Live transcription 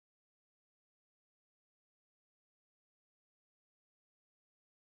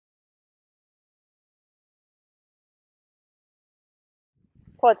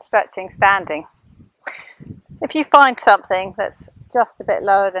quad stretching standing. If you find something that's just a bit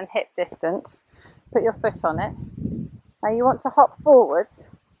lower than hip distance, put your foot on it. Now you want to hop forwards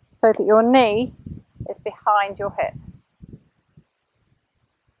so that your knee is behind your hip.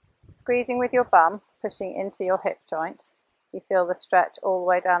 Squeezing with your bum, pushing into your hip joint. You feel the stretch all the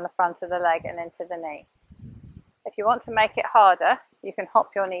way down the front of the leg and into the knee. If you want to make it harder, you can hop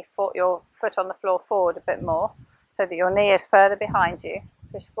your foot on the floor forward a bit more so that your knee is further behind you.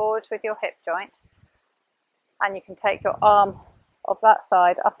 Push forwards with your hip joint, and you can take your arm of that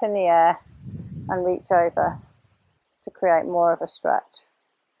side up in the air and reach over to create more of a stretch.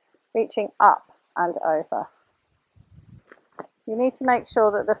 Reaching up and over. You need to make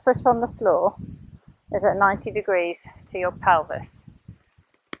sure that the foot on the floor is at 90 degrees to your pelvis.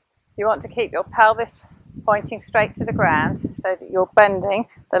 You want to keep your pelvis pointing straight to the ground so that you're bending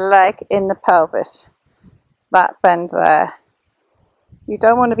the leg in the pelvis. That bend there. You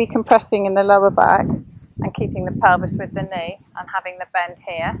don't want to be compressing in the lower back and keeping the pelvis with the knee and having the bend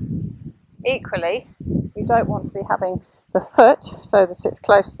here. Equally, you don't want to be having the foot so that it's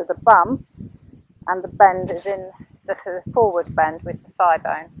close to the bum and the bend is in the forward bend with the thigh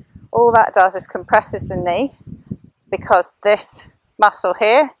bone. All that does is compresses the knee because this muscle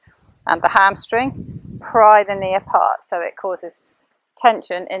here and the hamstring pry the knee apart, so it causes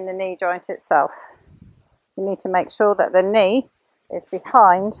tension in the knee joint itself. You need to make sure that the knee is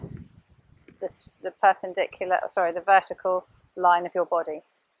behind the vertical line of your body.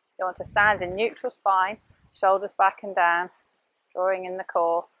 You want to stand in neutral spine, shoulders back and down, drawing in the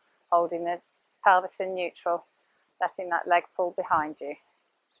core, holding the pelvis in neutral, letting that leg pull behind you.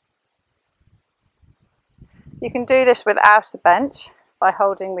 You can do this without a bench by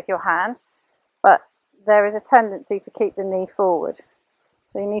holding with your hand, but there is a tendency to keep the knee forward.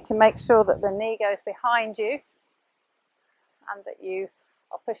 So you need to make sure that the knee goes behind you and that you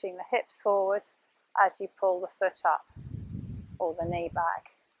are pushing the hips forward as you pull the foot up or the knee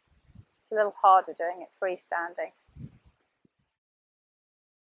back. It's a little harder doing it freestanding.